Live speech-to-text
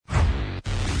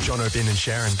Jono, Ben and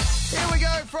Sharyn. Here we go,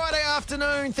 Friday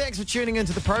afternoon. Thanks for tuning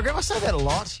into the program. I say that a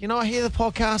lot. You know, I hear the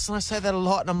podcast and I say that a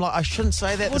lot, and I'm like, I shouldn't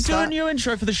say that. We'll do a new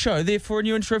intro for the show, therefore a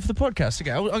new intro for the podcast.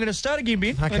 Okay, I'm going to start again,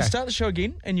 Ben. I'm going to start the show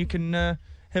again, and you can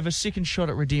have a second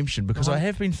shot at redemption, because I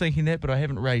have been thinking that, but I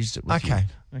haven't raised it with you.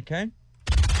 Okay?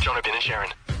 Jono, Ben and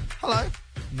Sharyn. Hello.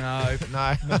 No,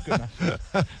 not good enough.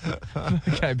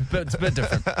 Okay, but it's a bit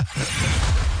different.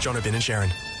 Jono, Ben and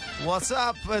Sharyn. What's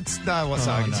up? What's up?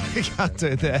 no. You can't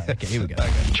do that. Okay, here we go.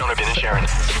 Jono, Ben and Sharyn.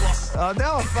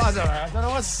 Now I don't know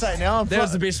what to say now. That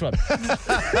was the best one.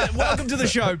 Welcome to the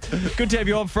show. Good to have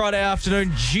you on Friday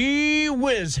afternoon. Gee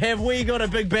whiz, have we got a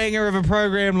big banger of a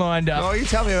program lined up. Oh, you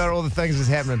tell me about all the things that's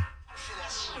happening.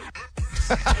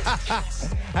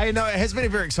 Hey, no, it has been a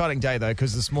very exciting day, though,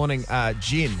 because this morning,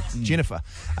 Jennifer,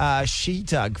 she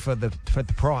dug for the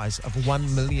prize of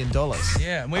 $1 million.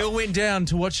 Yeah, and we all went down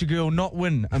to watch a girl not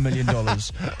win $1 million.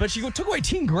 But she took away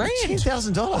 $10,000.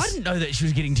 $10,000. I didn't know that she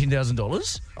was getting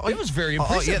 $10,000. That was very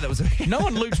impressive. Oh, yeah, that was... No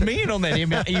one looped me in on that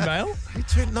email.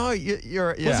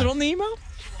 You're... Yeah. Was it on the email?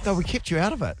 No, we kept you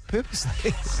out of it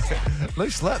purposely.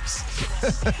 Loose lips.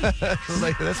 That's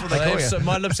what they call you.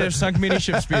 My lips have sunk many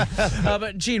ships, Ben.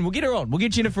 But Jen, we'll get her on. We'll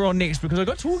get Jennifer on next, because I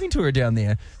got talking to her down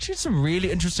there. She had some really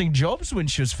interesting jobs when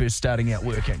she was first starting out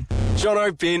working.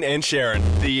 Jono, Ben and Sharyn.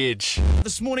 The Edge.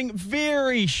 This morning,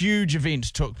 very huge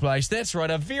event took place. That's right,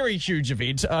 a very huge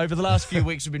event. Over the last few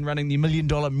weeks, we've been running the $1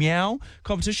 Million Meow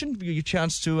competition. Give you a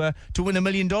chance to win $1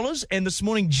 million. And this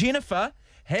morning, Jennifer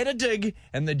had a dig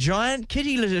in the giant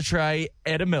kitty litter tray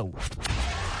at a mill.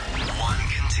 One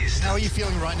contestant. How are you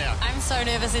feeling right now? I'm so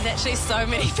nervous. There's actually so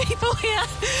many people here.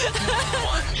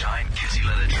 One giant kitty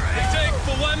litter tray. Dig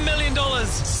for $1 million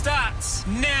starts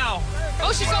now.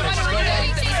 Oh, she's got Just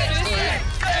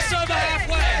over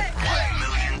halfway. $1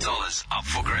 million up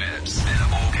for grabs. And it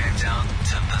all came down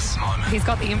to this moment. He's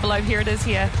got the envelope. Here it is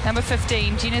here. Number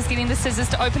 15. Jenna's getting the scissors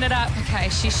to open it up. Okay,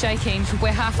 she's shaking.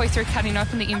 We're halfway through cutting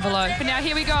open the envelope. But now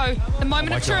here we go. The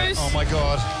moment of truth. Oh my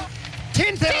God.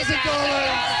 $10,000!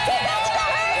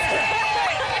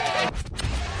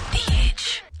 The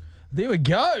Edge. There we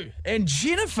go. And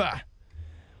Jennifer,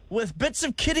 with bits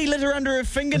of kitty litter under her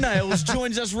fingernails,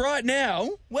 joins us right now.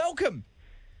 Welcome.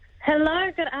 Hello,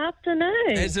 good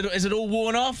afternoon. Is it all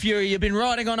worn off? You've been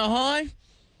riding on a high?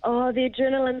 Oh, the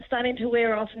adrenaline's starting to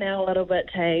wear off now a little bit,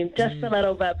 team. Just a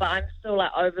little bit, but I'm still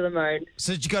like over the moon.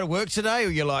 So did you go to work today, or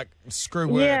you're like, screw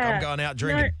work, Yeah. I'm going out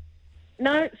drinking?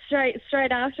 No, straight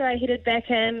after I headed back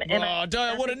in. And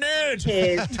What a nerd.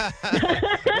 Cheers.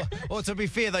 Well, to be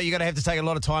fair, though, you're going to have to take a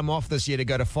lot of time off this year to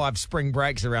go to 5 spring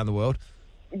breaks around the world.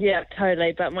 Yeah,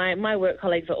 totally. But my work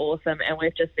colleagues are awesome, and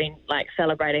we've just been like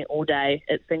celebrating all day.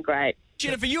 It's been great.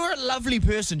 Jennifer, you're a lovely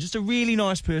person, just a really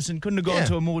nice person. Couldn't have gone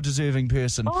to a more deserving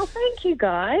person. Oh, thank you,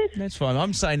 guys. That's fine.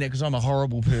 I'm saying that because I'm a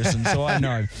horrible person, so I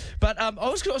know. But I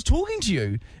was talking to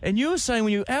you, and you were saying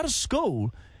when you were out of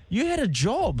school, you had a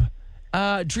job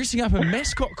dressing up in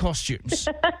mascot costumes.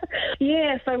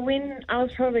 Yeah, so when I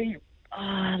was probably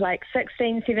like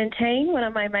 16, 17, one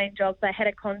of my main jobs, I had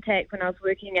a contact when I was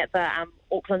working at the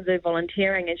Auckland Zoo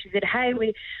volunteering, and she said, hey,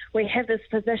 we have this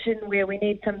position where we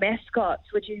need some mascots.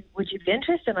 Would you be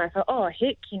interested? And I thought, oh,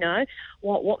 heck,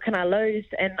 what can I lose?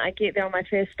 And I get there on my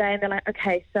first day, and they're like,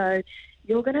 okay, so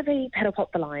you're going to be Paddle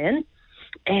Pop the Lion,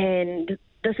 and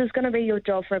this is going to be your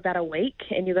job for about a week,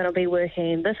 and you're going to be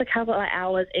working this a couple of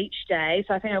hours each day.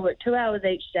 So I think I worked 2 hours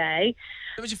each day.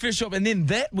 That was your first job, and then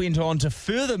that went on to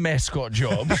further mascot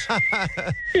jobs.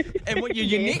 And what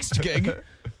your next gig?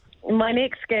 My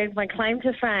next gig, my claim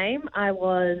to fame, I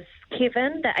was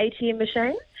Kevin, the ATM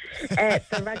machine, at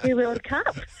the Rugby World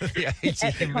Cup. The At the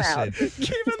ATM crowd. machine.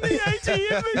 Kevin the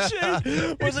ATM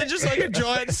machine. Was it just like a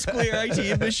giant square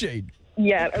ATM machine?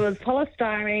 Yeah, it was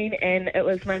polystyrene, and it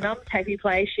was my mum's happy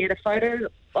place. She had a photo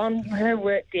on her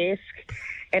work desk,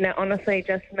 and it honestly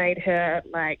just made her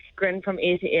like grin from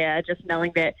ear to ear, just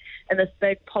knowing that. And this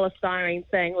big polystyrene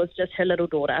thing was just her little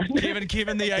daughter.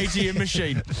 Kevin the ATM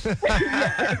machine.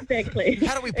 Yeah, exactly.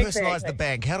 How do we personalise the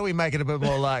bank? How do we make it a bit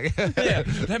more like... Yeah,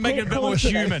 they make it a bit more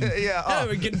human. Yeah, How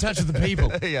do we get in touch with the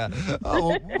people? Yeah.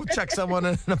 Oh, we'll chuck someone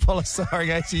in a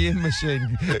polystyrene ATM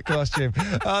machine costume.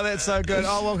 Oh, that's so good.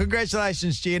 Oh, well,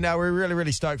 congratulations, Jen. We're really,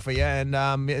 really stoked for you, and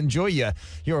enjoy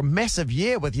your massive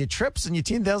year with your trips and your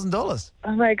 $10,000.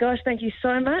 Oh my gosh, thank you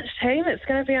so much, team. It's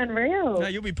going to be unreal. No,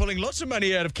 you'll be pulling lots of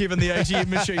money out of Kevin the ATM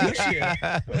machine this year.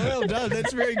 Well done.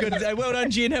 That's very good. Well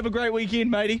done, Jen. Have a great weekend,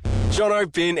 matey.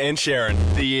 Jono, Ben and Sharyn.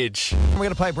 The Edge. We're going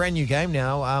to play a brand new game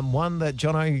now. One that,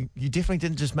 Jono, you definitely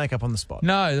didn't just make up on the spot.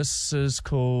 No, this is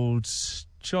called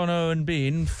Jono and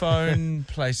Ben phone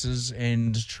places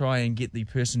and try and get the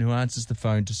person who answers the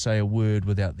phone to say a word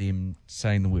without them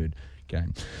saying the word.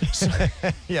 Game. So,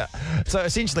 Yeah. So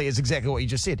essentially, it's exactly what you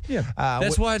just said. yeah,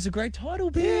 that's why it's a great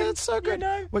title, Ben. Yeah, it's so good. You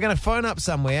know? We're going to phone up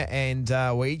somewhere and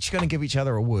we're each going to give each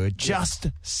other a word just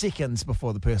seconds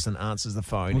before the person answers the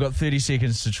phone. We've got 30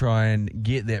 seconds to try and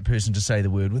get that person to say the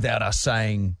word without us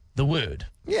saying the word.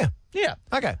 Yeah. Yeah.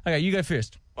 Okay. Okay, you go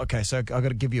first. Okay, so I've got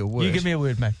to give you a word. You give me a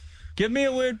word, mate. Give me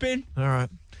a word, Ben. All right.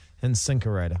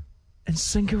 Incinerator.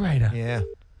 Incinerator. Yeah.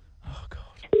 Oh, God.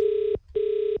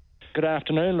 Good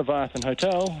afternoon, Leviathan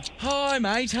Hotel. Hi,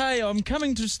 mate. Hey, I'm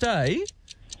coming to stay.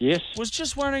 Yes. Was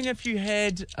just wondering if you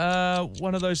had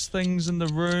one of those things in the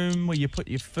room where you put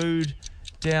your food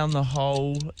down the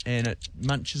hole and it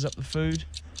munches up the food.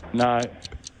 No,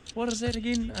 What is that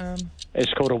again?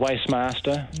 it's called a Waste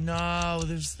Master. No,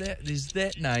 there's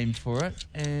that name for it,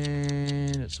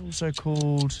 and it's also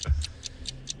called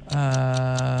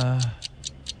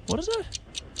what is it?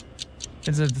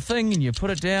 It's a thing, and you put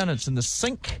it down. It's in the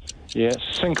sink. Yeah,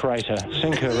 Sinkerator.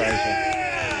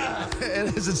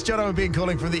 It is. It's Jono and Ben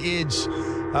calling from the Edge.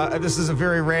 This is a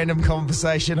very random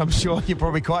conversation. I'm sure you're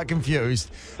probably quite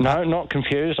confused. No, not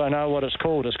confused. I know what it's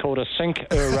called. It's called a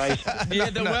Sinkerator.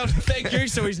 Yeah, well, thank you.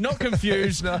 So he's not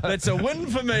confused. That's a win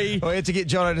for me. We had to get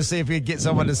Jono to see if we could get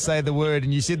someone to say the word,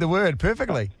 and you said the word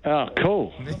perfectly. Oh,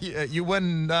 cool. You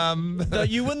win.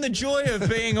 You win the joy of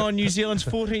being on New Zealand's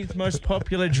 14th most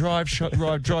popular drive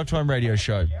time radio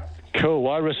show. Cool.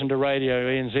 I listen to Radio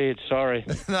NZ. Sorry.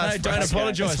 No, don't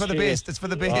apologise. It's for the best. It's for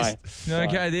the best. Bye.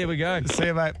 Okay, there we go. See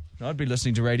you, mate. I'd be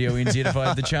listening to Radio NZ if I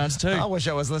had the chance I to. wish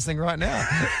I was listening right now.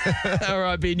 All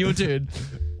right, Ben, your turn.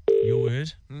 Your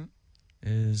word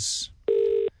is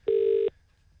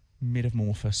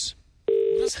metamorphosis.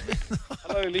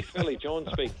 Hello, Leaf Valley, John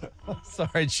speaking.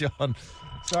 Sorry, John.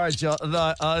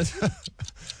 No, oh,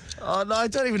 no, I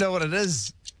don't even know what it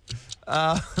is.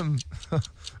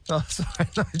 Oh, sorry,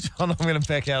 no, John, I'm going to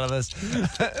back out of this.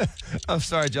 I'm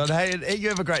sorry, John. Hey, you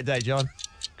have a great day, John.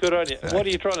 Good on you. What are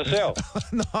you trying to sell?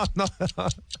 No, I'm not.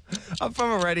 I'm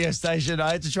from a radio station.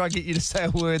 I had to try and get you to say a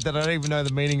word that I don't even know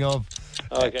the meaning of.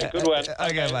 Okay, good one.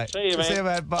 Okay, mate. See you, man. See you,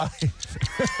 mate. Bye.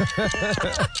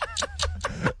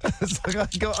 It's like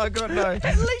I got no.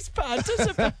 At least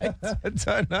participate. I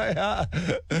don't know how.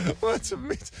 What's a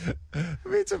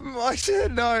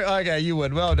No. Okay, you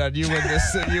win. Well done. You win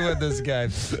this. You win this game.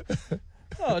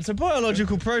 Oh, it's a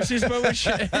biological process by which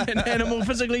an animal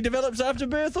physically develops after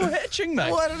birth or hatching,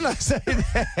 mate. Why didn't I say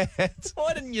that?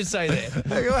 Why didn't you say that?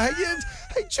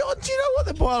 Hey, John, do you know what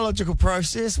the biological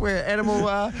process where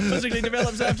animal Physically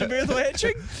develops after birth or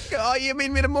hatching? Oh, you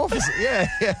mean metamorphosis? Yeah.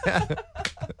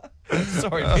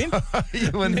 Sorry, Ben.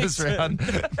 You win this round.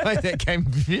 Mate, that came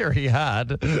very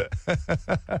hard.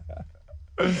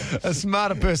 A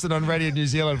smarter person on Radio New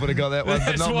Zealand would have got that one, but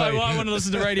That's not why me. I want to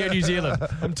listen to Radio New Zealand.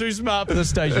 I'm too smart for this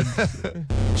station.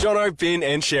 Jono, Ben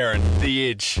and Sharyn, The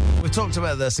Edge. We've talked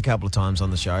about this a couple of times on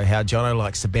the show, how Jono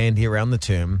likes to bandy around the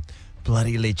term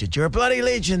bloody legend. You're a bloody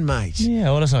legend, mate.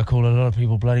 Yeah, what else I call a lot of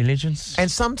people bloody legends?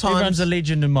 And sometimes... Everyone's a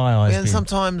legend in my eyes, And Ben.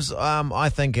 sometimes I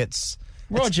think it's...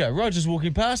 Roger's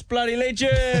walking past, bloody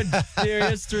legend. There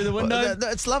he is through the window.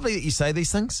 It's lovely that you say these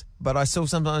things, but I still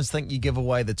sometimes think you give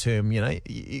away the term,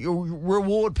 you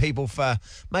reward people for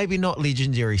maybe not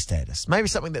legendary status. Maybe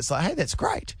something that's like, hey, that's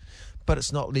great, but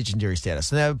it's not legendary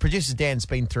status. Now, producer Dan's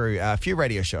been through a few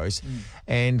radio shows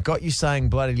and got you saying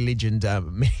bloody legend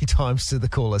many times to the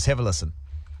callers. Have a listen.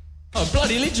 Oh,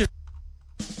 bloody legend.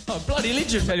 Oh, bloody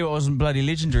legend. Tell you what wasn't bloody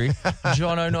legendary.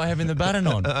 Jono not having the button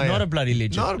on. Oh, yeah. Not a bloody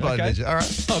legend. Not a bloody legend. All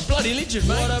right. Oh, bloody legend,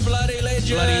 mate. What a bloody legend.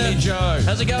 Bloody legend.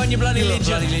 How's it going, you bloody legend?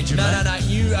 Bloody legend, no,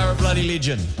 you are a bloody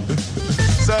legend.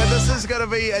 So this is going to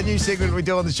be a new segment we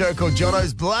do on the show called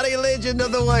Jono's Bloody Legend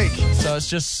of the Week. So it's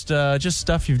just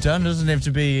stuff you've done. Doesn't have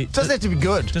to be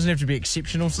good. Doesn't have to be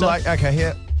exceptional stuff. Like, okay,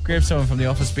 here. Grab someone from the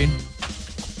office, Ben.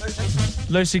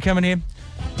 Lucy, come in here.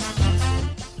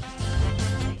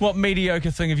 What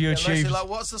mediocre thing have you achieved? Lucy, like,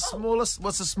 what's the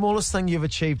smallest thing you've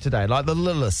achieved today? Like the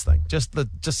littlest thing, just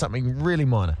something really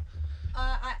minor.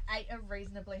 I ate a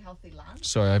reasonably healthy lunch.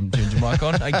 Sorry, I haven't turned your mic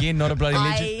on. Again, not a bloody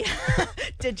legend.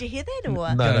 Did you hear that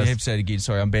or? No, I have to say it again.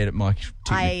 Sorry, I'm bad at mic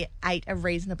technique. I ate a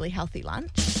reasonably healthy lunch.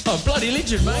 Oh, bloody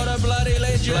legend, mate. What a bloody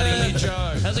legend. Bloody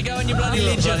legend. How's it going, you bloody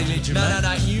legend? Bloody legend,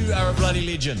 no, you are a bloody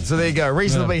legend. So there you go.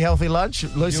 Reasonably healthy lunch.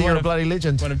 Lucy, you're a bloody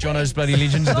legend. One of Jono's bloody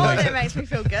legends of the Oh, week. that makes me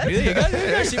feel good. There you go.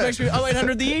 It makes me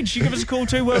 0800 The Edge. You give us a call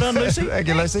too. Well done, Lucy. Thank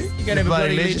you, Lucy. You're going to have a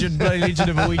bloody legend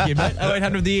of a weekend, mate.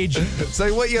 0800 The Edge.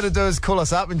 So what you got to do is call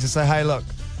us up and just say, hey, look,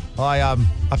 I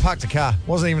parked a car.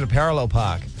 Wasn't even a parallel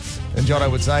park. And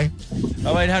Jono would say,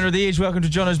 0800 The Edge, welcome to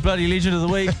Jono's Bloody Legend of the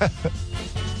Week.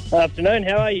 Afternoon,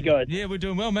 how are you guys? Yeah, we're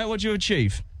doing well, mate. What'd you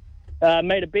achieve?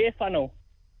 Made a beer funnel.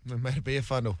 we made a beer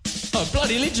funnel. Oh,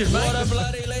 bloody legend, mate. What a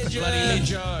bloody legend. Bloody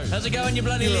legend. How's it going, you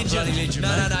bloody legend? Bloody legend,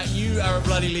 no, you are a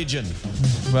bloody legend.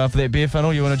 Well, for that beer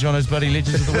funnel, you want a Jono's Bloody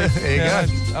Legend of the Week? There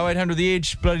you go. 0800 The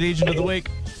Edge, Bloody Legend of the Week.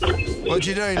 What'd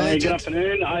you do, Good legend?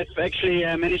 afternoon. I've actually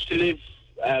managed to leave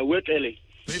work early.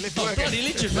 You left Oh, work. bloody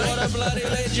legend, mate. What a bloody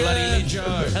legend. Bloody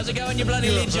legend. How's it going, you bloody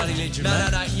legend? Bloody legend,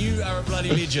 no, you are a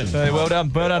bloody legend. Hey, well done.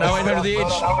 0800 The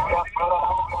Edge.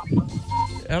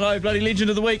 Hello, Bloody Legend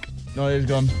of the Week. No, he's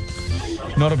gone.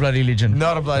 Not a bloody legend.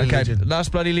 Not a bloody legend.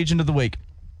 Last Bloody Legend of the Week.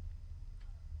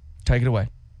 Take it away.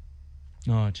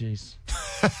 Oh, jeez.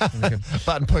 Okay.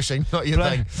 Button pushing, not your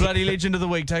thing. Bloody Legend of the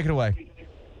Week. Take it away.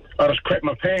 I just crapped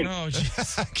my pants. Oh,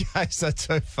 jeez. Okay, so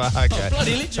too far. Okay. Oh,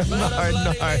 bloody legend, mate.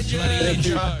 No. Bloody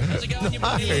legend. How's it going, you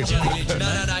bloody legend?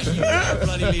 No, you are a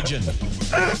bloody legend.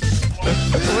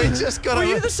 We just got Were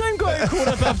you the same guy who called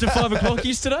up after 5 o'clock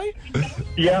yesterday?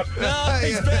 Yep. No,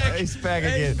 he's back. He's back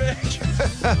again. He's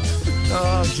back.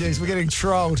 Oh, jeez, we're getting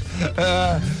trolled.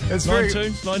 It's Line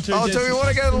very... 2. Line 2. Oh, do we want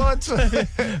to go to line 2?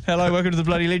 Hello, welcome to the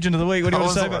Bloody Legend of the Week. What do you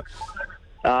want to say about?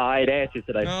 I ate ass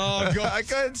yesterday. Oh, God.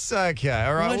 It's okay,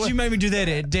 all right. Why did you make me do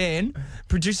that, Dan?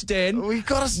 Producer Dan? We've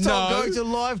got to stop No. going to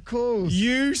live calls.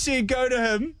 You said go to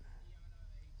him.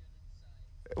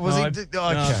 Was No, he?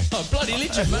 Okay. Oh, bloody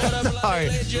legend, mate. Bloody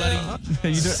legend. You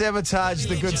do- Sabotage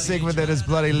the good segment that is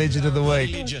Bloody Legend of the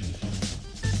Week. legend.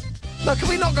 No, can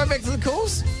we not go back to the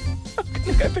calls?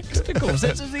 Go back to the calls.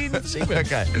 That's the end of the segment.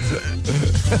 Okay.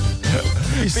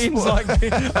 Ben's like,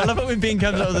 I love it when Ben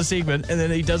comes up with a segment and then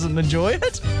he doesn't enjoy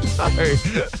it. No,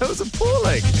 it was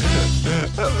appalling.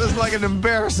 It was like an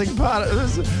embarrassing part. It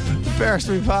was embarrassed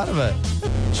me part of it.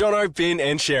 Jono, Ben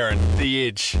and Sharyn, The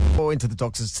Edge. I went to the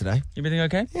doctors today. Everything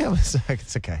okay? Yeah,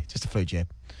 it's okay. Just a flu jab.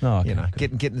 Oh, okay, you know,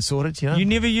 good. getting it sorted. You know. You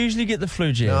never usually get the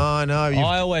flu jab. No, no.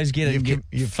 I always get it and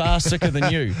get far sicker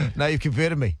than you. No, you've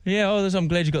converted me. Yeah, I'm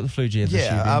glad you got the flu jab this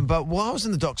year, Yeah, Ben. but while I was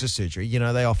in the doctor's surgery, you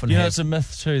know, they often You know, have... it's a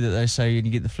myth too that they say when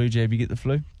you get the flu jab, you get the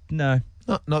flu. No.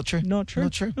 Not true. Not true.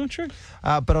 Not true. Not true.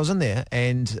 But I was in there,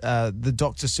 and the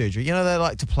doctor's surgery, you know, they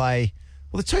like to play...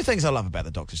 Well, the two things I love about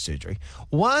the doctor's surgery.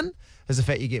 One is the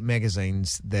fact you get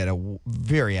magazines that are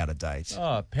very out of date.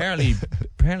 Oh, apparently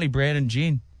Brad and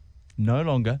Jen. No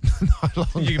longer. No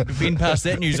longer. You've been past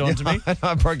that news on to me.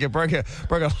 I broke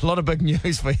a lot of big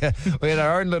news for you. We had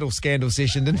our own little scandal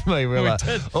session, didn't we? We were like,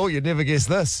 did. oh, you'd never guess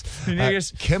this. You never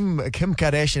guess. Kim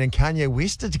Kardashian and Kanye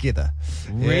West are together.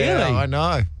 Really? Yeah, I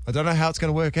know. I don't know how it's going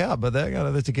to work out, but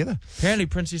they're together. Apparently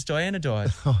Princess Diana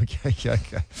died. Okay.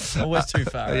 Always too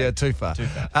far. Yeah, right? too far. Too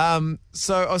far.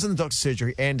 So I was in the doctor's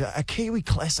surgery, and a Kiwi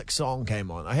classic song came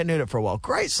on. I hadn't heard it for a while.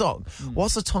 Great song.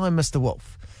 What's the time, Mr.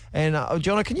 Wolf? And,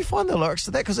 Jono, can you find the lyrics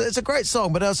to that? Because it's a great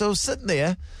song, but as I was sitting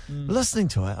there listening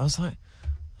to it, I was like,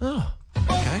 oh,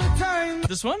 okay.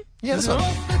 This one? Yeah, this one.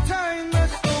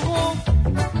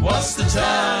 What's the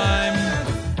time?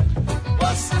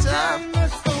 What's the time?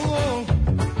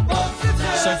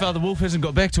 So far, the Wolf hasn't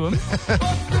got back to him.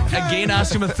 Again,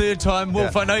 ask him a third time.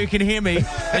 Wolf, I know you can hear me,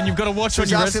 and you've got a watch on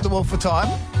He's your asking wrist. the Wolf for time.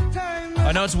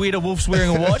 I know it's weird a Wolf's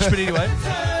wearing a watch, but anyway.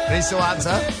 And he still answer.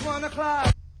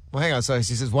 Well, hang on. So he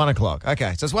says 1 o'clock.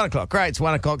 Okay, so it's 1 o'clock. Great, it's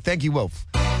 1 o'clock. Thank you, Wolf.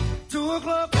 2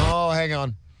 o'clock. Oh, hang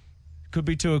on. Could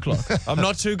be 2 o'clock. I'm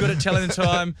not too good at telling the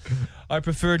time. I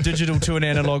prefer a digital to an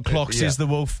analog clock, says the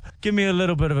Wolf. Give me a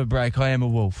little bit of a break. I am a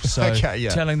wolf. So Okay, yeah.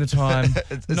 telling the time,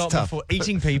 It's not tough. before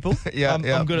eating people. Yeah, I'm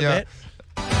yeah, good yeah. at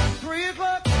that. 3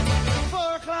 o'clock.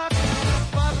 4 o'clock.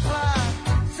 5 o'clock.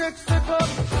 6 o'clock.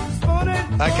 This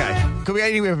morning. Okay, could be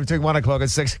anywhere between 1 o'clock and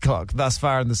 6 o'clock thus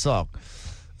far in the song.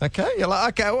 Okay, you're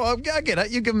like, okay, well, I get it.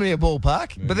 You're giving me a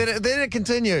ballpark. But then it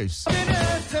continues.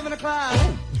 7 o'clock.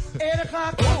 8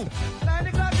 o'clock. 9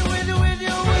 o'clock. With you, with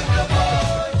the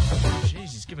boys. Jeez,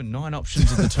 he's given 9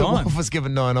 options at the The time. Wolf was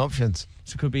given 9 options.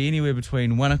 So it could be anywhere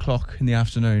between 1 o'clock in the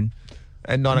afternoon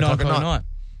And 9 and o'clock 9 at o'clock night. at night.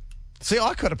 See,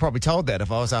 I could have probably told that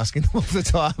if I was asking the Wolf the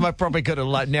time. I probably could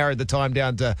have narrowed the time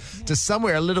down to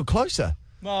somewhere a little closer.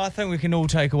 Well, I think we can all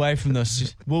take away from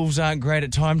this. Wolves aren't great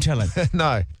at time telling.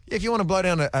 No. If you want to blow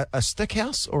down a stick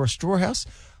house or a straw house,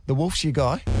 the Wolf's your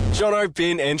guy. Jono,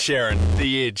 Ben and Sharyn,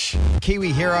 The Edge.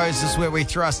 Kiwi Heroes is where we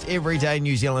thrust everyday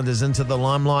New Zealanders into the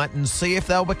limelight and see if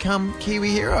they'll become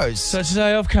Kiwi heroes. So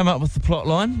today I've come up with the plot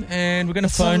line, and we're going to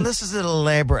So phone... this is an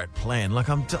elaborate plan. Like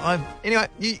anyway,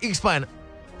 you explain it.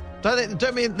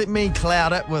 Don't let me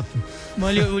cloud it with.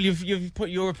 Well, you've put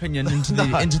your opinion into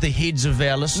the heads of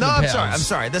our listeners. No, I'm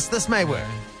sorry. This may work.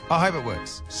 I hope it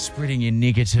works. Spreading your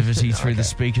negativity through the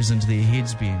speakers into their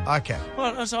heads, Ben. Okay.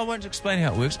 Well, so I won't explain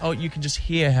how it works. Oh, you can just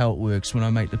hear how it works when I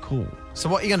make the call. So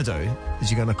what you're going to do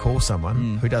is you're going to call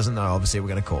someone who doesn't know, obviously, we're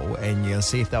going to call, and you're going to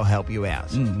see if they'll help you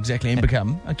out. Exactly, and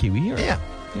become a Kiwi hero. Yeah.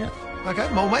 Yeah. Okay,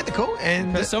 well, we'll make the call,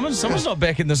 and... But someone's not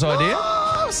backing this idea.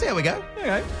 Oh, see how we go.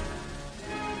 Okay.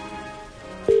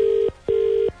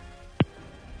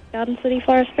 Garden City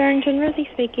Forest, Barrington, Rosie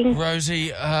speaking.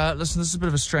 Rosie, listen, this is a bit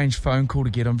of a strange phone call to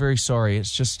get. I'm very sorry.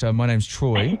 It's just, my name's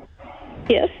Troy.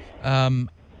 Yes.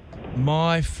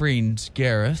 My friend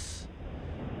Gareth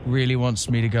really wants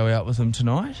me to go out with him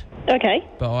tonight. Okay.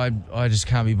 But I just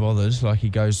can't be bothered. Like, he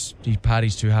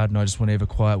parties too hard and I just want to have a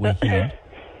quiet weekend.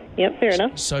 Yep, fair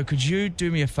enough. So could you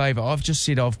do me a favour? I've just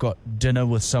said I've got dinner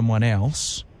with someone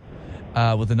else,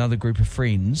 with another group of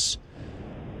friends.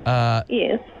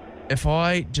 Yes. If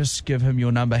I just give him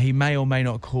your number, he may or may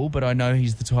not call, but I know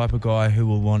he's the type of guy who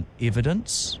will want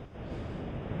evidence.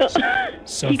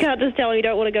 So you can't just tell him you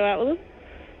don't want to go out with him?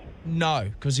 No,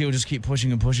 because he'll just keep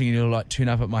pushing and pushing and he'll like turn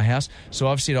up at my house. So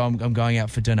I've said I'm going out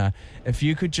for dinner. If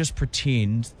you could just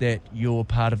pretend that you're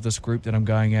part of this group that I'm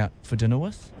going out for dinner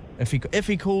with. If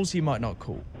he calls, he might not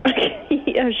call.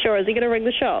 Yeah, sure. Is he going to ring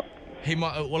the shop? He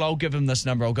might. Well, I'll give him this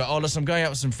number. I'll go, oh, listen, I'm going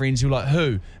out with some friends. He'll like,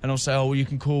 who? And I'll say, oh, well, you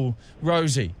can call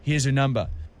Rosie. Here's her number.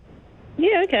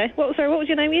 Yeah, okay. What was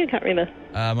your name again? I can't remember.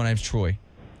 My name's Troy.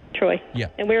 Troy. Yeah.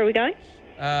 And where are we going?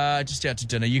 Just out to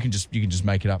dinner. You can just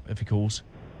make it up if he calls.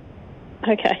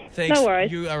 Okay. Thanks. No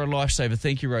worries. You are a lifesaver.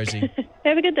 Thank you, Rosie.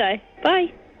 Have a good day.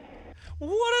 Bye. What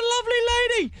a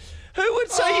lovely lady. Who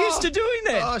would say yes to doing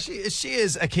that? Oh, she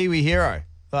is a Kiwi hero.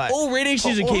 Like, already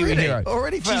she's a Kiwi hero.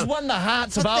 Already she's won the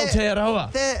hearts of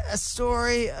Aotearoa. That a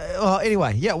story.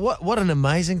 Anyway, yeah. What an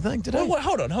amazing thing to do. Well,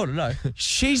 hold on. No,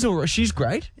 she's all right. She's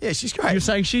great. Yeah, she's great. You're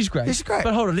saying she's great. Yeah, she's great.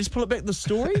 But hold on, let's pull it back to the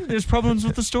story. There's problems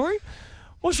with the story.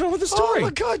 What's wrong with the story? Oh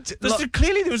my God!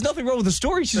 Clearly, there was nothing wrong with the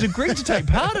story. She's agreed to take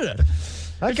part in it.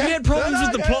 Okay. If you had problems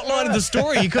with the plot line of the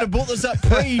story, you could have brought this up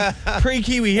pre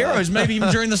Kiwi Heroes, maybe even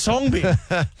during the song bit.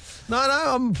 No,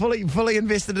 I'm fully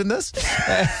invested in this.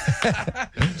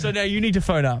 So now you need to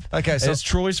phone up. Okay, so it's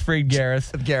Troy's friend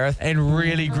Gareth, and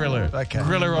really grill her. Okay,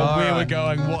 grill her on where we're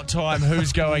going, what time,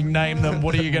 who's going, name them,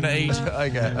 what are you going to eat.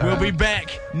 Okay, we'll be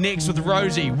back next with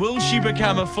Rosie. Will she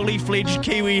become a fully fledged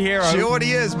Kiwi hero? She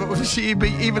already is, but will she be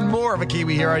even more of a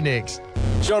Kiwi hero next?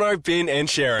 Jono, Ben and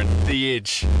Sharyn, The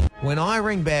Edge. When I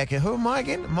ring back, who am I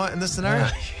again? Am I in this scenario?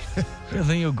 I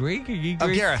think you're Greg.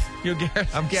 I'm Gareth. You're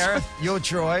Gareth. I'm Gareth. You're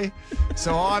Troy.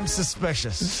 So I'm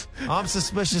suspicious. I'm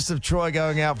suspicious of Troy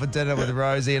going out for dinner with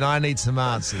Rosie, and I need some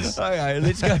answers. Okay,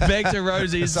 let's go back to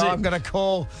Rosie. So I'm going to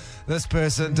call this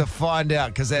person to find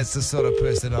out, because that's the sort of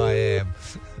person I am.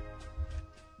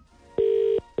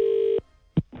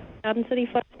 Garden City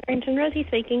Forest, Barrington, Rosie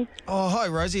speaking. Oh, hi,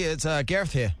 Rosie. It's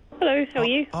Gareth here. Hello, how are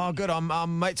you? Oh, good.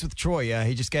 I'm mates with Troy.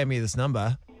 He just gave me this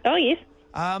number. Oh, yes.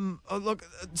 Look,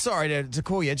 sorry to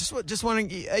call you. Just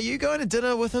wondering, are you going to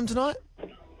dinner with him tonight?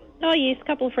 Oh, yes, a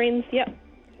couple of friends, yep.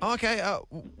 Oh, okay.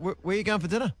 Where are you going for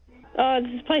dinner? Oh,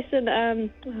 there's a place in, oh,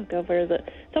 God, where is it?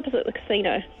 It's opposite the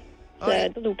casino.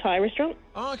 It's a little Thai restaurant.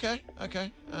 Oh, okay.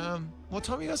 What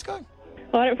time are you guys going?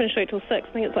 Well, I don't finish work till 6. I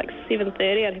think it's like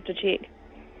 7:30. I'd have to check.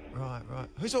 Right.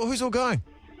 Who's all going?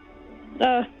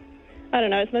 I don't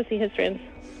know. It's mostly his friends.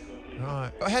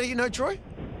 Right. How do you know Troy?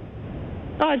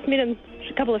 Oh, I just met him.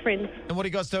 A couple of friends. And what are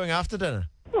you guys doing after dinner?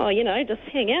 Oh, just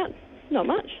hang out. Not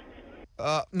much.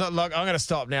 No, look, I'm going to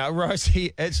stop now.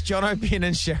 Rosie, it's Jono, Ben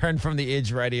and Sharyn from the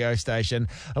Edge radio station.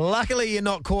 Luckily, you're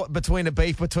not caught between a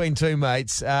beef between two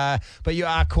mates, but you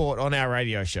are caught on our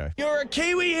radio show. You're a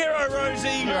Kiwi hero, Rosie.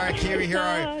 You're a Kiwi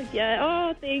hero. Yeah.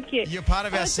 Oh, thank you. You're part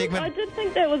of our segment. I did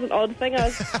think that was an odd thing. I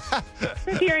was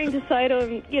preparing to say to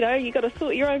him, you got to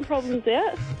sort your own problems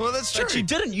out. Well, that's true. But you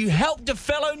didn't. You helped a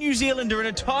fellow New Zealander in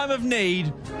a time of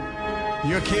need.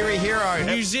 You're a Kiwi hero.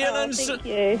 New Zealand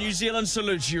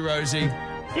salutes you, Rosie.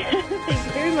 Thank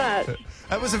you very much.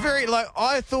 It was a very,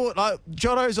 I thought,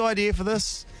 Jono's idea for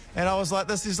this, and I was like,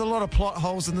 there's a lot of plot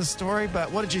holes in this story,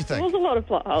 but what did you think? There was a lot of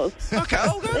plot holes. Okay.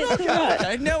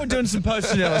 Okay, now we're doing some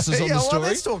post-analysis on the story. Well,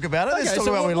 let's talk about it. Let's talk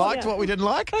about what we liked, what we didn't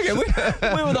like. Okay,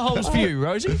 where were the holes for you,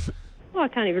 Rosie? Oh, I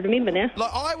can't even remember now.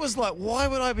 I was like, why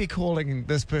would I be calling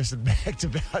this person back to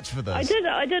vouch for this?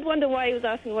 I did wonder why he was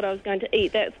asking what I was going to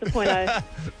eat. That's the point. I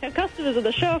have customers at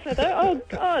the shop, and I thought, oh,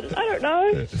 God, I don't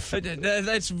know.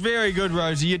 That's very good,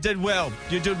 Rosie. You did well.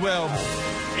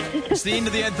 It's the end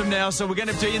of the anthem now, so we're going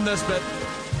to have to end this bit.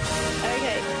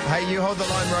 Okay. Hey, you hold the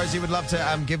line, Rosie. We'd love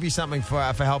to give you something for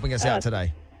helping us out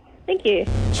today. Thank you.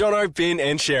 Jono, Ben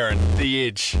and Sharyn, The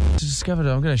Edge. Discovered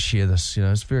I'm going to share this.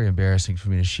 It's very embarrassing for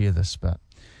me to share this, but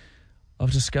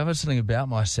I've discovered something about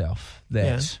myself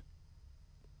that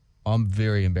I'm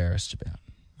very embarrassed about.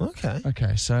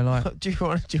 Okay, so like, do you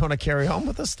want to carry on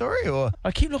with the story, or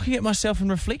I keep looking at myself in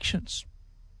reflections.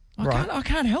 I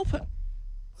can't help it.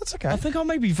 That's okay. I think I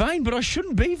may be vain, but I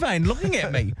shouldn't be vain looking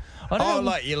at me. I don't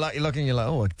know. You're looking,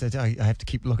 oh, I have to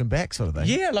keep looking back, sort of thing.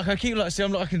 Yeah, like I keep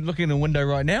I'm looking in a window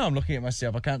right now. I'm looking at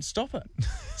myself. I can't stop it.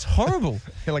 It's horrible.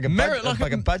 You're like a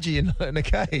budgie in a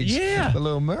cage. Yeah, a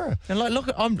little mirror. And like, look,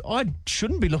 I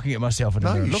shouldn't be looking at myself in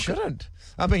a mirror. No, you shouldn't.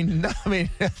 I mean,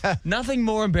 nothing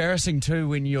more embarrassing too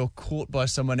when you're caught by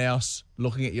someone else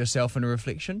looking at yourself in a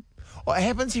reflection. Well, it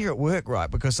happens here at work,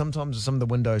 right? Because sometimes some of the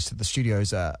windows to the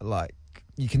studios are like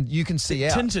you can see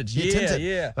out. Tinted,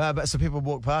 yeah. But so people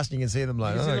walk past and you can see them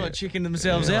like, like checking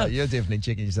themselves out. Like, you're definitely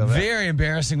checking yourself out. Very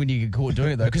embarrassing when you get caught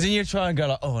doing it though, because then you try and go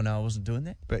like, oh no, I wasn't doing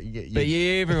that. But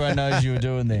everyone knows you were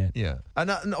doing that. Yeah.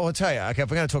 I'll tell you. Okay,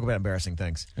 if we're going to talk about embarrassing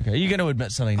things. Okay, you're going to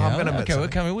admit something now. I'm going to admit something. We're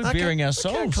coming. We're bearing our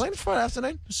souls. Okay, clean Friday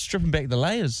afternoon. Stripping back the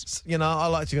layers. You know, I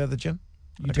like to go to the gym.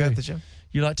 I go to the gym.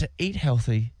 You like to eat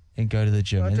healthy and go to the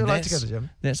gym. I do like to go to the gym.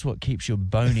 That's what keeps your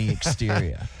bony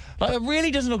exterior. Like, it really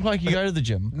doesn't look like you go to the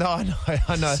gym. No, I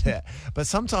know that. But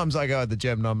sometimes I go to the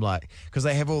gym and I'm like, because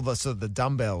they have all the sort of the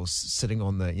dumbbells sitting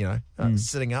on the,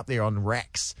 sitting up there on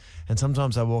racks. And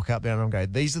sometimes I walk up there and I'm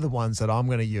going, these are the ones that I'm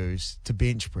going to use to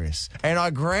bench press. And I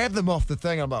grab them off the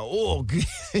thing. I'm like, oh,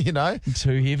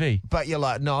 too heavy. But you're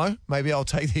like, no, maybe I'll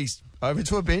take these over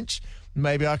to a bench.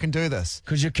 Maybe I can do this.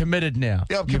 Because you're committed now.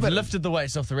 Yeah, I'm You've committed. lifted the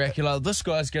weights off the rack. You're like, this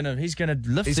guy's he's gonna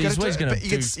lift these weights. He's gonna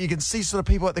do. You can see sort of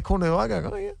people at the corner of the eye going,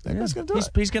 oh yeah, that guy's going to do it.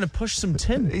 He's going to push some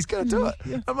tin. He's going to do it.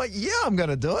 Yeah. I'm like, yeah, I'm going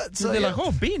to do it. So they're like,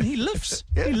 oh, Ben, he lifts.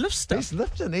 He lifts stuff. He's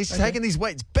lifting. He's taking these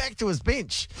weights back to his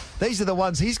bench. These are the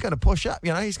ones he's going to push up.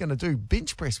 He's going to do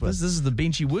bench press with. This is the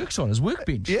bench he works on, his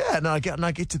workbench. Yeah, and I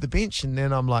get to the bench and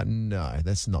then I'm like, no,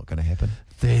 that's not going to happen.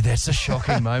 That's a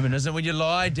shocking moment, isn't it? When you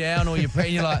lie down or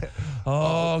you're like,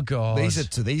 oh, God. These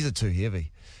are too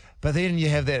heavy. But then you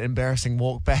have that embarrassing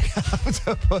walk back up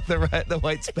to put the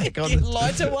weights back on. Get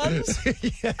lighter ones?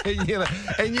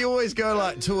 And you always go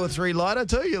like 2 or 3 lighter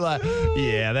too. You're like,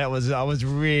 yeah, I was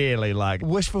really like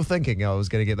wishful thinking I was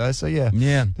going to get those. So yeah.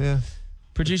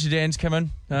 Producer Dan's coming.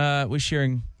 We're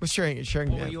sharing.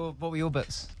 What were your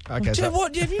bits? Okay.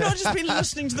 What have you not just been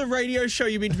listening to the radio show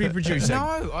you're meant to be producing?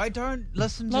 No, I don't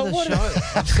listen to the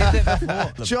show. I've said that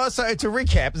before. Sure, so to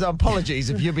recap, apologies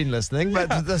if you've been listening, but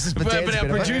this is but our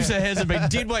producer hasn't been.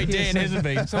 Deadweight Dan hasn't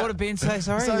been. So what did Ben say?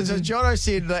 Sorry. So Jono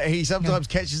said that he sometimes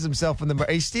catches himself in the mirror.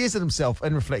 He stares at himself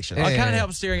in reflection. I can't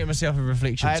help staring at myself in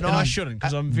reflections, and I shouldn't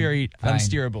because I'm very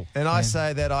unsteerable. And I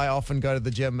say that I often go to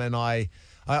the gym and I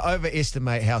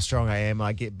overestimate how strong I am.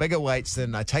 I get bigger weights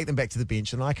and I take them back to the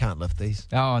bench and I can't lift these.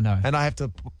 Oh, no. And I have to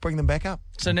bring them back up.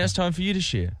 So now it's time for you to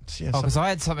share. Because I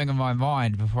had something in my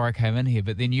mind before I came in here,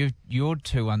 but then your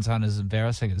 2 ones aren't as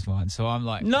embarrassing as mine. So I'm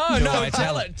like... No,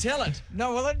 tell it.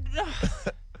 No, well...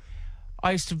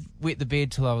 I used to wet the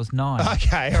bed till I was 9.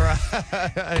 Okay, all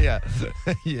right.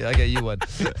 Yeah, okay, you win.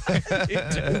 You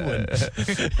do win.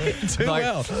 Too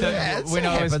well.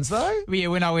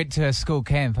 When I went to school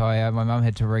camp, my mum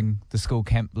had to ring the school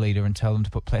camp leader and tell them to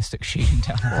put plastic sheeting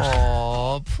down.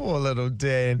 Oh, poor little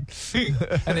Dan.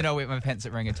 And then I wet my pants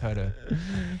at Rangitoto.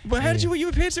 Well, how did you wet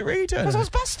your pants at Rangitoto? Because I was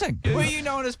busting. Were you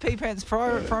known as pee pants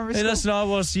primary school? Listen, I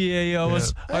was. I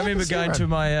was. I remember going to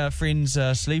my friend's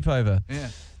sleepover. Yeah.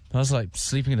 I was like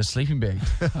sleeping in a sleeping bag.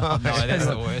 Oh, no, that's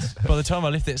the worst. By the time I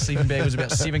left, that sleeping bag was about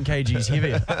 7 kgs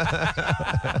heavier.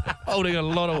 holding a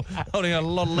lot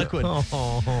of liquid.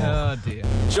 Oh dear.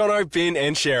 Jono, Ben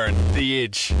and Sharyn, The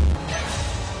Edge.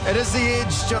 It is The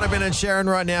Edge. Jono, Ben and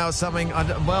Sharyn right now is something,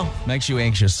 makes you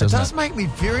anxious, doesn't it? It does make me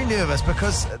very nervous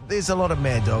because there's a lot of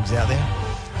mad dogs out there.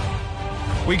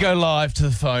 We go live to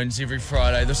the phones every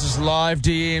Friday. This is live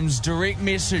DMs, direct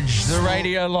message, the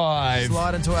radio live.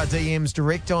 Slide into our DMs,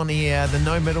 direct on air. The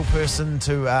no middle person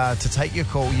to take your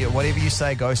call. Whatever you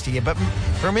say goes to you. But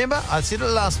remember, I said it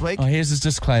last week. Oh, here's his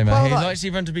disclaimer. He likes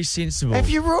everyone to be sensible. If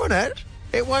you ruin it,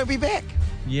 it won't be back.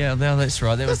 Yeah, no, that's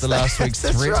right. That was the last week's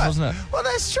threat, right. Wasn't it? Well,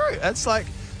 that's true. It's like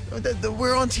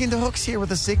we're on tender hooks here with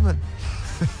the segment.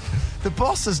 The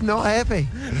boss is not happy.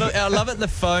 Look, I love it. The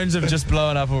phones have just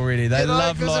blown up already. They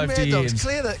love live DMs.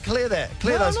 Clear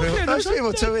those people. Those people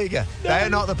are too eager. They are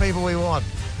not the people we want.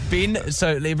 Ben, so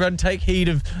everyone take heed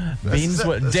of Dan's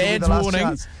warning.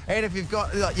 Chance. And if you've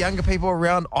got younger people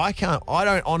around, I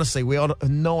don't honestly, we have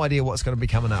no idea what's going to be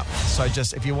coming up. So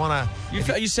just if you want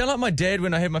to... You sound like my dad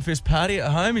when I had my first party at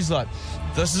home. He's like,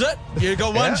 this is it. You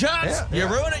got one chance. You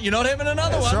ruin it. You're not having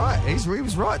another one. That's right. He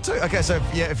was right too. Okay, so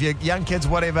if you're young kids,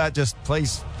 whatever, just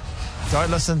please Don't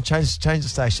listen. Change the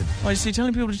station. Oh, you see,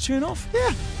 telling people to turn off?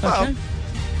 Yeah. Well, Okay.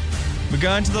 We're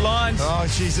going to the lines. oh,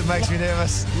 jeez, it makes me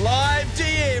nervous. Live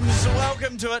DMs.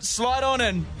 Welcome to it. Slide on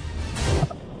in.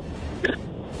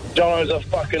 Jono's a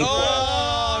fucking.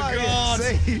 Oh, God.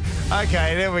 See?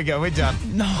 Okay, there we go. We're done.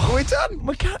 No. We're done.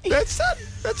 We can't. That's done.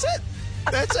 That's it.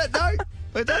 That's it. No.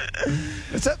 We're done.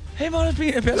 That's it. He might have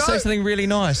been about to say something really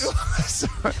nice.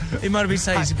 Sorry. He might have been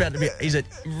saying he's a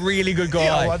really good guy.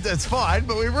 Yeah, well, it's fine,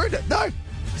 but we ruined it. No.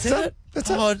 Is that it? That's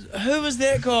it. God, who was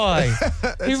that guy?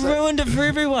 He ruined it for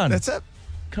everyone. That's it.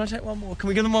 Can I take one more? Can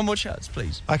we give them one more chance,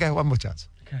 please? Okay, one more chance.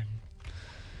 Okay.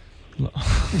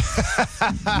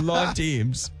 Live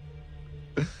DMs.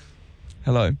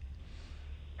 Hello.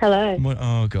 Hello.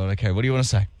 Oh, God. Okay. What do you want to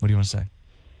say? What do you want to say?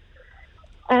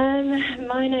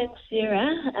 My name's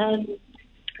Sarah,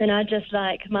 and I'd just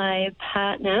like my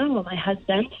partner or my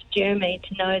husband, Jeremy,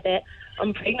 to know that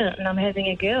I'm pregnant and I'm having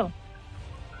a girl.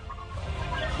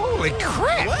 Holy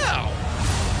crap! Wow.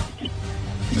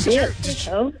 Does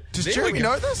Jeremy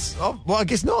know this? Oh, well, I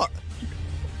guess not.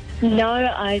 No,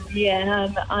 I'm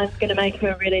going to make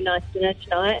him a really nice dinner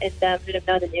tonight and let him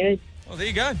know the news. Well, there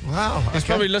you go. Wow. He's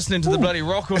probably listening to the bloody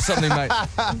rock or something, mate. I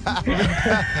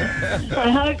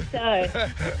hope so.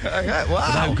 Okay,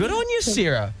 wow. No, good on you,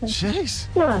 Sarah. Jeez.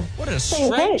 Yeah. What a Thanks.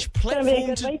 strange It's going to be a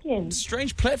good platform. weekend.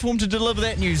 Strange platform to deliver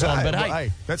that news on, but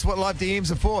hey. That's what live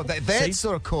DMs are for. That's See?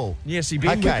 sort of cool. Yeah, see,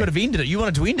 Ben, we Okay. could have ended it. You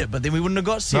wanted to end it, but then we wouldn't have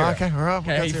got Sarah. No, okay, all right.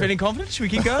 Okay, are you feeling confident? Should we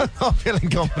keep going? I'm feeling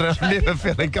confident. I'm never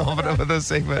feeling confident with this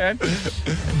segment.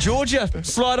 Okay. Georgia,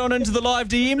 slide on into the live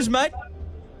DMs, mate.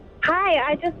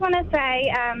 Hi, I just want to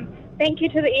say thank you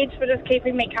to the Edge for just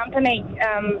keeping me company,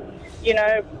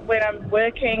 when I'm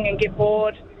working and get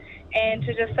bored. And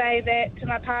to just say that to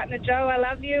my partner, Joe, I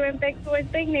love you and thanks for always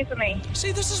being there for me.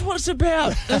 See, this is what it's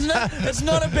about, isn't it? It's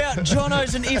not about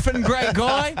Jono's an effing great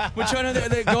guy, which I know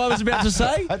that guy was about to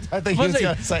say. I think he was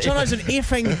going to say Jono's an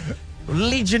effing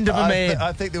legend of a man.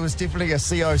 I think there was definitely a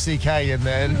COCK in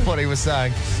there in what he was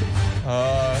saying.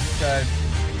 Okay.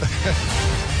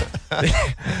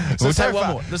 We'll take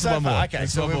one more. This is one more. Okay,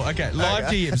 so one more. Okay, live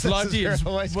DMs. Live DMs.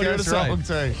 What do you want to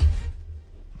say?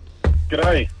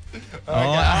 G'day.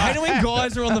 I hate it when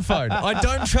guys are on the phone. I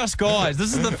don't trust guys.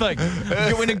 This is the thing.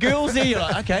 When a girl's there, you're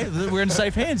like, okay, we're in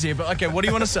safe hands here. But okay, what do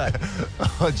you want to say?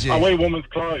 Oh, gee. I wear woman's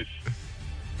clothes.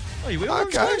 Oh, you wear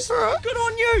women's clothes? All right. Good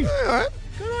on you. All right.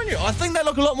 Good on you. I think they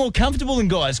look a lot more comfortable than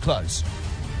guys' clothes.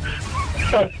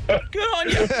 Good on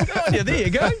you. Good on you. There you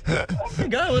go. There you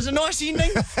go. It was a nice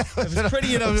ending. It was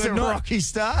pretty. It was a rocky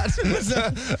start.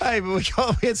 Hey, but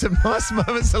we had some nice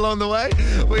moments along the way.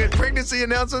 We had pregnancy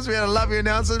announcements. We had a love you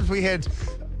announcements. We had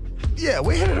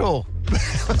it all.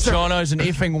 Jono's an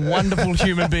effing wonderful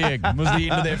human being was the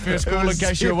end of that first call, in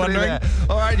case you were wondering. That.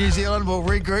 All right, New Zealand, we'll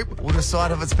regroup. We'll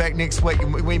decide if it's back next week. You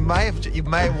may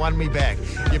have won me back.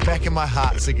 You're back in my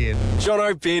hearts again.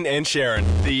 Jono, Ben and Sharyn,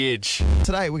 The Edge.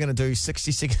 Today, we're going to do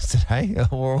 60 seconds today.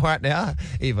 Or right now,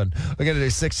 even. We're going to do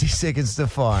 60 seconds to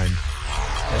find.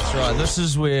 That's right. This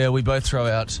is where we both throw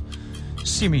out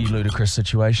semi-ludicrous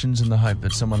situations in the hope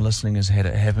that someone listening has had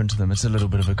it happen to them. It's a little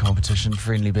bit of a competition,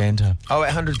 friendly banter.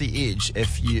 0800 The Edge,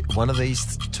 if one of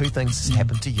these two things has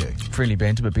happened to you. Friendly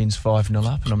banter, but Ben's 5-0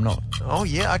 up and I'm not. Oh,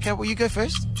 yeah, okay, well, you go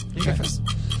first. Go first.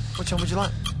 Which one would you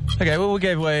like? Okay, well, we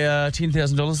gave away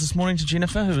 $10,000 this morning to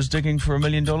Jennifer, who was digging for $1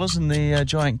 million in the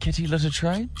giant kitty litter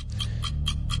tray.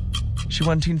 She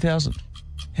won $10,000.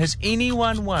 Has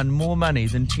anyone won more money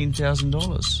than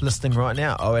 $10,000? Listening right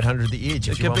now, 0800 The Edge.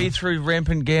 It could be through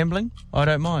rampant gambling. I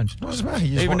don't mind.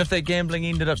 Even if that gambling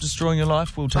ended up destroying your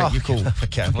life, we'll take your call.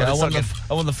 Okay, I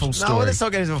want the full story. No, let's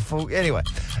not get into a full... Anyway,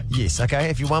 yes, okay,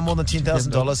 if you won more than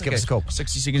 $10,000, give us a call.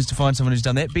 60 seconds to find someone who's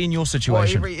done that. Be in your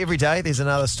situation. Well, every day there's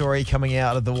another story coming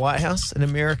out of the White House in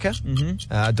America.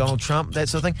 Mm-hmm. Donald Trump, that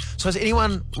sort of thing. So is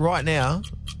anyone right now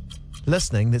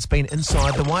listening that's been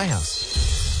inside the White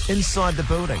House? Inside the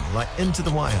building, like into the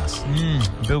White House.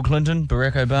 Bill Clinton,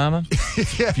 Barack Obama.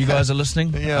 If you guys are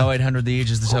listening, 0800 The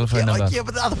Edge is the telephone number.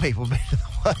 But the other people have been in the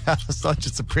White House, not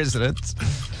just the president.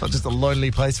 Not just a lonely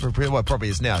place for a president. Well, it probably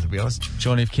is now, to be honest.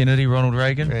 John F. Kennedy, Ronald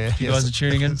Reagan. You guys are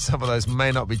tuning in. Some of those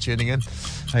may not be tuning in.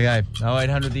 Okay,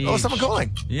 0800 The Edge. Oh, someone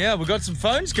calling. Yeah, we've got some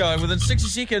phones going within 60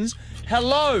 seconds.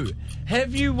 Hello.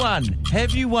 Have you won?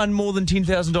 Have you won more than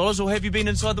 $10,000 or have you been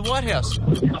inside the White House?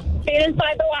 Been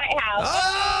inside the White House.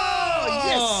 Oh,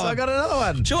 yes, I got another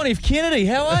one. John F. Kennedy,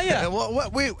 how are you?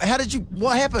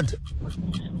 What happened?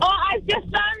 Oh, I've just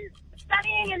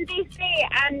studying in DC,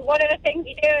 and one of the things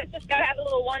you do is just go have a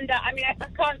little wander. I mean, I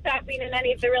can't say I've been in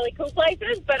any of the really cool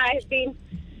places, but I have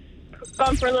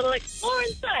gone for a little explore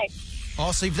inside.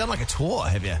 Oh, so you've done like a tour,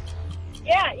 have you?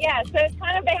 Yeah. So it's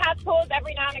kind of, they have tours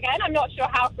every now and again. I'm not sure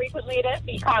how frequently it is,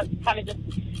 but you can't kind of just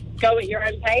go at your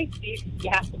own pace. You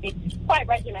have to be quite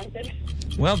regimented.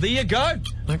 Well, there you go.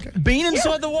 Okay. Been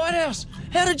inside the White House.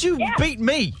 How did you beat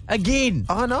me again?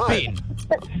 I know. Ben.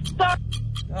 Sorry.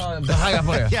 Oh, I hung up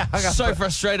on her. Yeah, hung up so on her.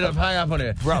 frustrated I've hung up on her.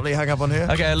 Abruptly hung up on her.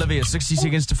 Okay, Olivia, 60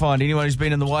 seconds to find anyone who's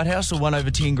been in the White House or won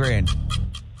over 10 grand.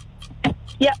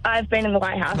 Yep, I've been in the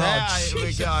White House. Here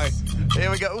we go. Here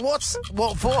we go. What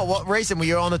for? What reason? Were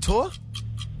you on a tour?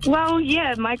 Well,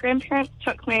 yeah, my grandparents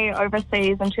took me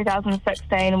overseas in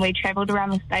 2016 and we travelled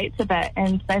around the States a bit,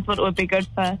 and they thought it would be good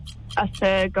for us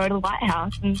to go to the White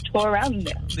House and tour around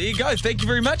there. There you go. Thank you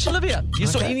very much, Olivia.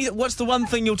 What's the one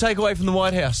thing you'll take away from the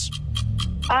White House?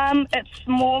 It's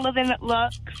smaller than it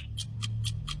looks,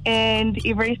 and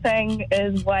everything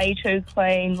is way too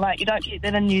clean. Like, you don't get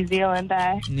that in New Zealand,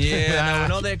 eh? Yeah, no, we're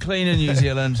not that clean in New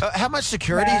Zealand. How much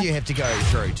security do you have to go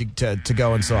through to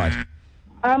go inside?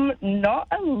 There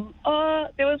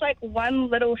was like one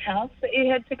little house that you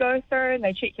had to go through, and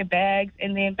they check your bags,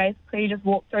 and then basically you just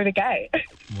walk through the gate.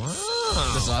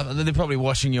 Wow. And then they're probably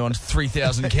watching you on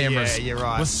 3,000 cameras. Yeah, you're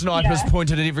right. With snipers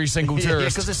pointed at every single Yeah,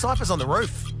 tourist. because there's snipers on the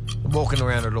roof walking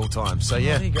around at all times. So,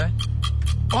 yeah. There you go.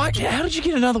 How did you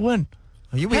get another win?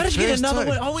 Oh, you How went did you get first another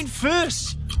too. win? I went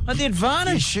first. I had the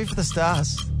advantage. You shoot for the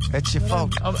stars. That's your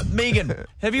fault. Megan,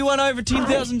 have you won over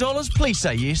 $10,000? Please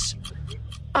say yes.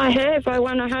 I have. I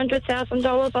won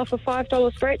 $100,000 off a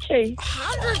 $5 scratchy.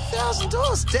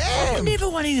 $100,000? Damn! I've never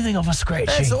won anything off a scratchy.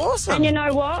 That's awesome. And you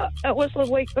know what? It was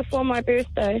the week before my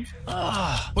birthday.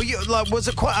 Well, was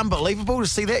it quite unbelievable to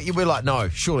see that? You were like, no,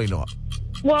 surely not.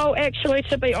 Well, actually,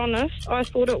 to be honest, I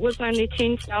thought it was only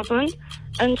 $10,000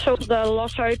 until the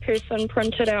lotto person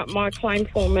printed out my claim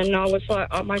form, and I was like,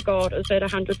 oh my God, is that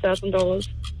 $100,000?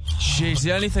 Jeez,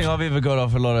 the only thing I've ever got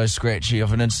off a lotto scratchy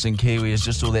of an instant Kiwi is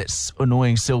just all that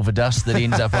annoying silver dust that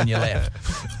ends up on your lap.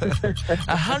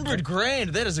 $100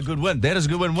 grand, that is a good win. That is a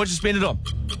good win. What'd you spend it on?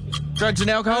 Drugs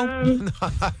and alcohol?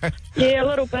 Yeah, a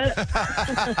little bit.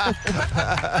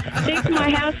 Decked my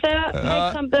house out,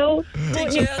 paid some bills.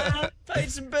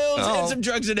 Paid some bills and some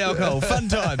drugs and alcohol. Fun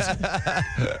times.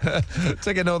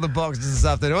 Ticking all the boxes this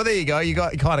afternoon. Well, there you go. You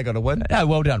kind of got a win. No,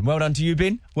 well done. Well done to you,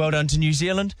 Ben. Well done to New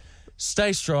Zealand.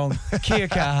 Stay strong. Kia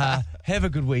kaha. Have a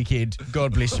good weekend.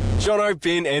 God bless you. Jono,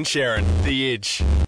 Ben and Sharyn, The Edge.